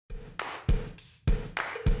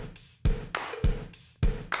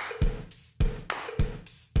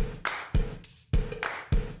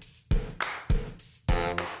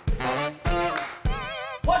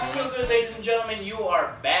and gentlemen, you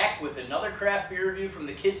are back with another craft beer review from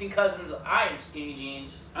the Kissing Cousins. I am Skinny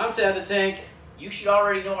Jeans. I'm Tad the Tank. You should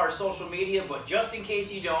already know our social media, but just in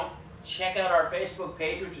case you don't, check out our Facebook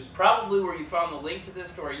page, which is probably where you found the link to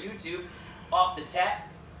this, to our YouTube, Off the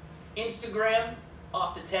Tap. Instagram,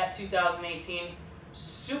 Off the Tap 2018.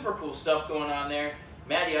 Super cool stuff going on there.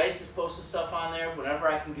 Matty Ice is posting stuff on there. Whenever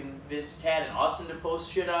I can convince Tad and Austin to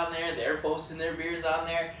post shit on there, they're posting their beers on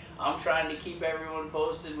there. I'm trying to keep everyone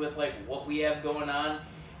posted with like what we have going on,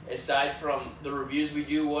 aside from the reviews we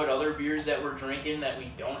do, what other beers that we're drinking that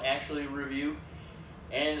we don't actually review.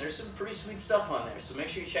 And there's some pretty sweet stuff on there, so make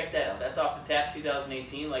sure you check that out. That's Off the Tap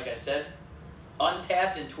 2018, like I said.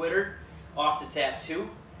 Untapped and Twitter, Off the Tap 2.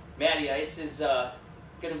 Matty Ice is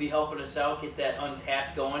going to be helping us out, get that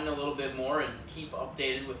Untapped going a little bit more and keep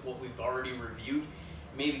updated with what we've already reviewed.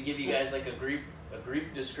 Maybe give you guys like a brief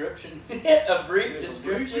description. A brief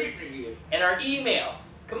description. And our email.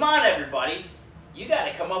 Come on, everybody. You got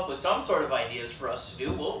to come up with some sort of ideas for us to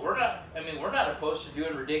do. Well, we're not opposed to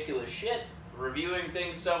doing ridiculous shit. Reviewing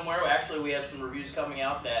things somewhere. Actually, we have some reviews coming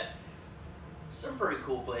out that some pretty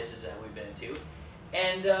cool places that we've been to.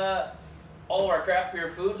 And all of our craft beer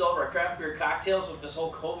foods, all of our craft beer cocktails. With this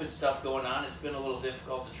whole COVID stuff going on, it's been a little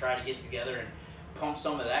difficult to try to get together and pump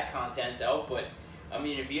some of that content out. But I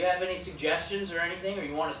mean, if you have any suggestions or anything, or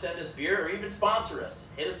you want to send us beer or even sponsor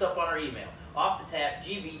us, hit us up on our email,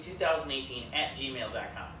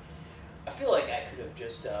 offthetapgb2018@gmail.com. I feel like I could have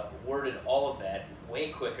just worded all of that way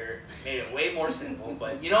quicker, made it way more simple,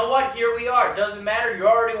 but you know what? Here we are. It doesn't matter. You're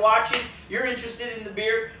already watching. You're interested in the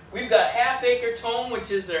beer. We've got Acre Tome,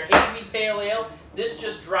 which is their Hazy Pale Ale. This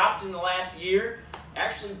just dropped in the last year.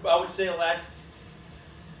 Actually, I would say the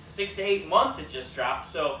last 6 to 8 months it just dropped,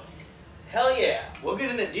 so hell yeah. We'll get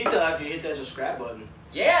into detail after you hit that subscribe button.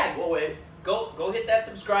 Yeah. We'll wait. Go hit that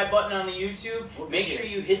subscribe button on the YouTube. Make sure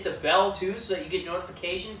you hit the bell too so that you get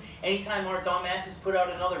notifications. Anytime our dumbasses put out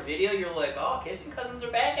another video, you're like, oh, Kissing Cousins are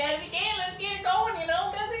back at it again. Let's get it going, you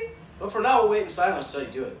know, Guzzy? But for now, we'll wait in silence until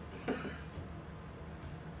you do it.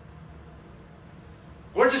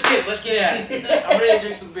 We're just kidding. Let's get at it. I'm ready to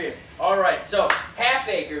drink some beer. All right, so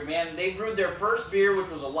Acre, man, they brewed their first beer, which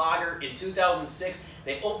was a lager, in 2006.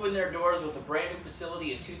 They opened their doors with a brand new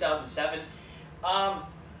facility in 2007.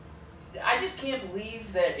 I just can't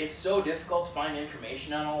believe that it's so difficult to find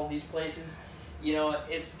information on all of these places. You know,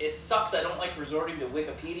 it sucks. I don't like resorting to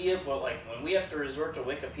Wikipedia, but like when we have to resort to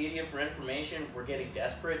Wikipedia for information, we're getting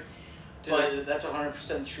desperate. Dude, but that's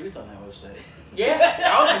 100% truth on that website. Yeah,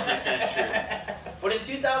 1,000% true. But in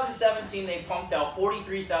 2017, they pumped out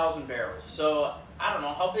 43,000 barrels. So I don't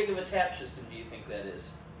know, how big of a tap system do you think that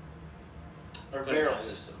is? Or barrel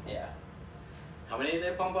system? Yeah. How many did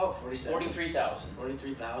they pump out? 43,000.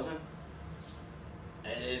 43,000.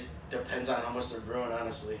 And it depends on how much they're brewing,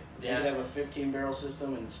 honestly. Yeah. You could have a 15-barrel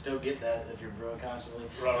system and still get that if you're brewing constantly.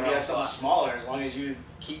 Right, you have something smaller, as long as you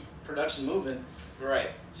keep production moving. Right.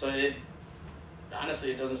 So honestly,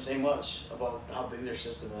 it doesn't say much about how big their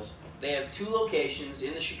system is. They have 2 locations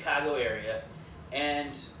in the Chicago area,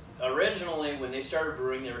 and originally when they started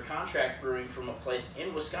brewing, they were contract brewing from a place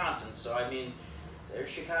in Wisconsin. So I mean, there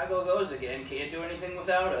Chicago goes again. Can't do anything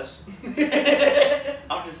without us.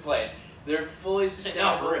 I'm just playing. They're fully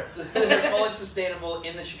sustainable. They're fully sustainable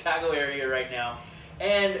in the Chicago area right now,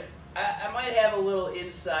 and I might have a little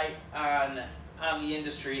insight on the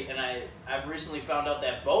industry. And I've recently found out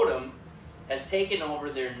that Bodum has taken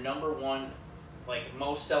over their #1, like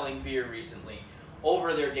most selling beer recently,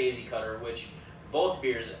 over their Daisy Cutter. Which both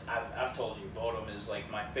beers I've told you, Bodum is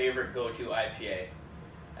like my favorite go-to IPA.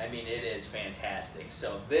 I mean, it is fantastic.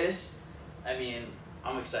 So this, I mean,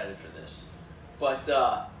 I'm excited for this. But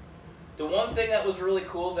the one thing that was really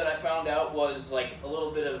cool that I found out was like a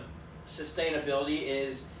little bit of sustainability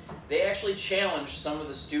is they actually challenged some of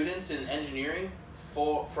the students in engineering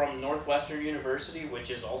from Northwestern University,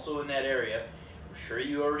 which is also in that area. I'm sure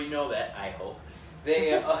you already know that, I hope.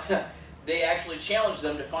 They actually challenged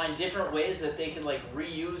them to find different ways that they can like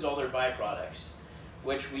reuse all their byproducts,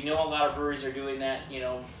 which we know a lot of breweries are doing that, you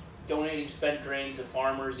know, donating spent grain to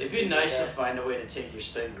farmers. It'd be nice to find a way to take your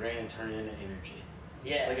spent grain and turn it into energy.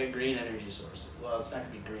 Yeah. Like a green energy source. Well, it's not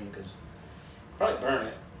going to be green because probably burn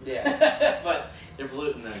it. Yeah. But you're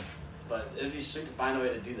polluting them. But it'd be sweet to find a way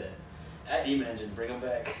to do that. Steam engine, bring them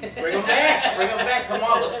back. Bring them back. Bring them back. Come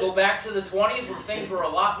on, let's go back to the 20s where things were a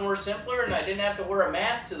lot more simpler and I didn't have to wear a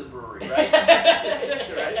mask to the brewery, right?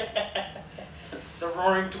 Right? The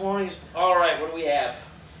roaring 20s. All right, what do we have?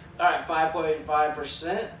 All right,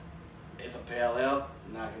 5.5%. It's a pale ale.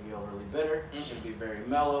 Not going to be overly bitter. Should be very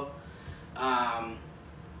mellow.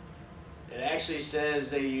 It actually says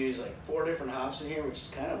they use like 4 different hops in here, which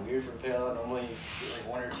is kind of weird for pale ale. Normally you get like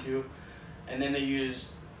 1 or 2. And then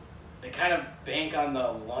they kind of bank on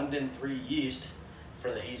the London 3 yeast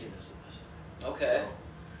for the haziness of this. Okay.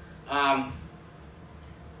 So,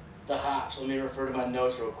 the hops, let me refer to my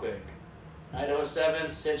notes real quick. Idaho 7,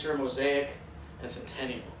 Citra, Mosaic, and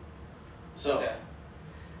Centennial. So, okay.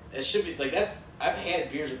 It should be, like I've had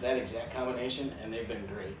beers with that exact combination, and they've been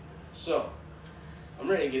great. So, I'm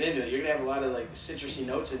ready to get into it. You're going to have a lot of like citrusy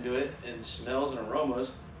notes into it, and smells and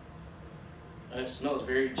aromas. And it smells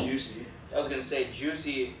very juicy. I was going to say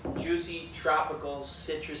juicy, tropical,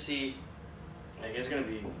 citrusy. Like, it's going to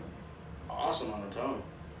be awesome on the tongue.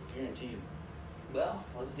 Guaranteed. Well,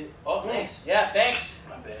 let's do. Oh, thanks. Yeah, thanks.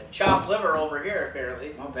 My bad. Chopped liver over here,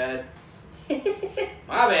 apparently. My bad.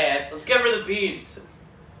 My bad. Let's give her the beans.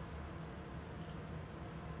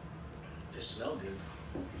 Just smell good.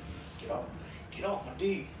 Get off my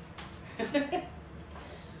D.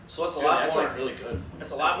 So it's a Dude, lot that's more. like really good.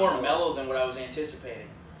 It's a lot more mellow than what I was anticipating.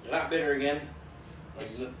 You're not bitter again.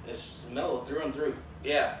 It's mellow through and through.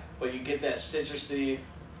 Yeah. But you get that citrusy.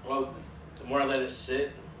 Well, the more I let it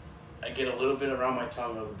sit, I get a little bit around my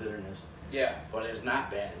tongue of the bitterness. Yeah. But it's not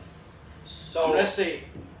bad. So I'm gonna say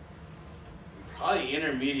probably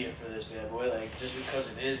intermediate for this bad boy, like just because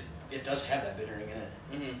it does have that bittering in it.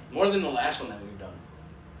 Mm-hmm. More than the last one that we've done.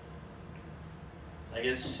 Like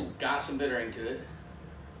it's got some bittering to it.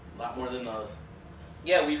 A lot more than the.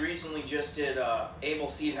 Yeah, we recently just did Able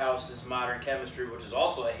Seed House's Modern Chemistry, which is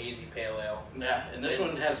also a hazy pale ale. Yeah, and this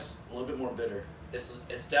one has a little bit more bitter.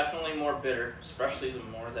 It's definitely more bitter, especially the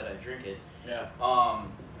more that I drink it. Yeah.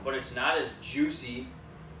 But it's not as juicy.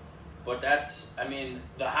 But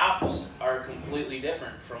the hops are completely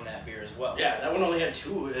different from that beer as well. Yeah, that one only had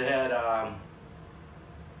 2. It had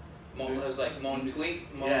It was like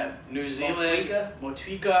New Zealand,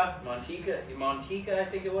 Montica, I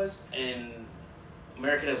think it was, and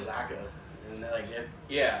American Azaka. Isn't that like it?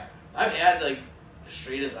 Yeah. I've had like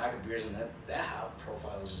straight Azaka beers, and that hop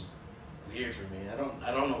profile is just weird for me. I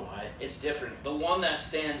don't know why. It's different. The one that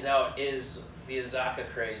stands out is the Azaka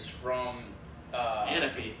craze from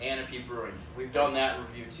Anapee Brewing. We've done that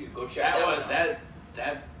review too. Go check that one out.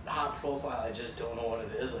 That hop profile, I just don't know what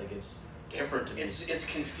it is. Like it's different to me. It's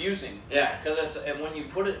confusing. Yeah, because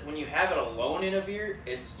when you have it alone in a beer,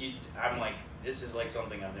 I'm like, this is like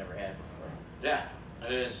something I've never had before. Yeah,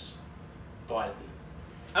 it is. But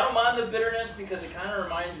I don't mind the bitterness because it kind of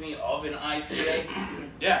reminds me of an IPA.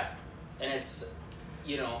 Yeah, and it's,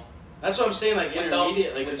 that's what I'm saying. Like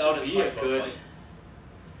intermediate, like this would be a good. Like,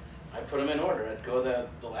 I'd put them in order. I'd go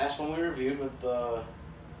the last one we reviewed with the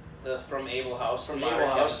from Able House, from Able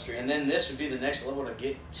House, and then this would be the next level to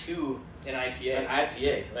get to an IPA. An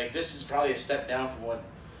IPA. Like this is probably a step down from what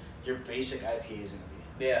your basic IPA is gonna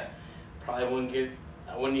be. Yeah. Probably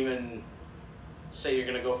I wouldn't even say you're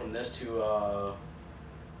gonna go from this to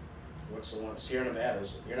what's the one? Sierra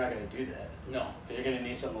Nevadas. You're not gonna do that. No. Because you're gonna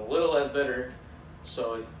need something a little less bitter.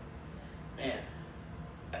 So, man,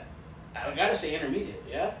 I gotta say intermediate.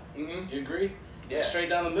 Yeah. Mm-hmm. You agree? Yeah. Straight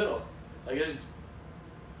down the middle. Like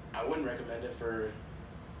I wouldn't recommend it for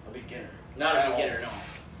a beginner. Not a beginner, no.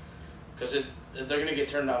 Because they're gonna get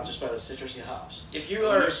turned off just by the citrusy hops. If you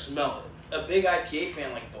are smell a big IPA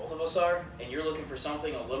fan like both of us are, and you're looking for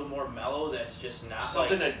something a little more mellow that's just not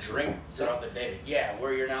something to drink throughout the day. Yeah,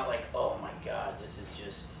 where you're not like, oh my god, this is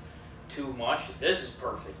just too much. This is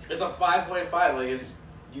perfect. It's a 5.5. Like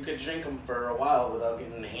you could drink them for a while without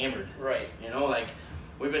getting hammered. Right. Like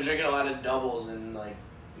we've been drinking a lot of doubles and like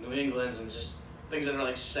New England's and just things that are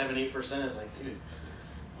like 7-8%. It's like, dude,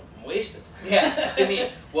 I'm wasted. Yeah.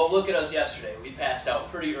 Well, look at us yesterday. We passed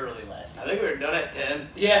out pretty early last night. I think we were done at 10.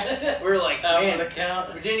 Yeah. We were like, man, the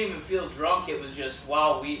count. We didn't even feel drunk. It was just,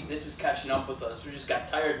 wow, this is catching up with us. We just got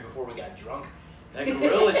tired before we got drunk. That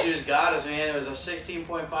Gorilla Juice got us, man. It was a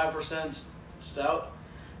 16.5% stout.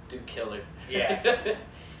 Dude, killer. Yeah.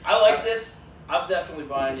 I like this. I'm definitely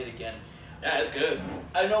buying it again. Yeah, it's good.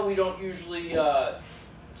 I know we don't usually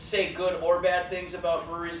say good or bad things about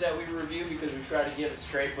breweries that we review because we try to give it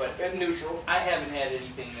straight, but and neutral. I haven't had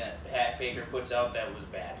anything that Acre puts out that was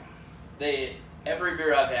bad. Every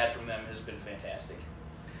beer I've had from them has been fantastic.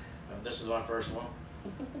 This is my first one.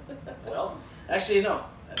 Well, actually, no.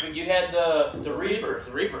 I think you had the Reaper.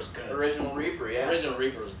 The Reaper's good. The original Reaper, yeah. The original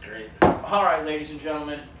Reaper was great. All right, ladies and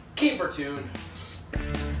gentlemen, keep her tuned.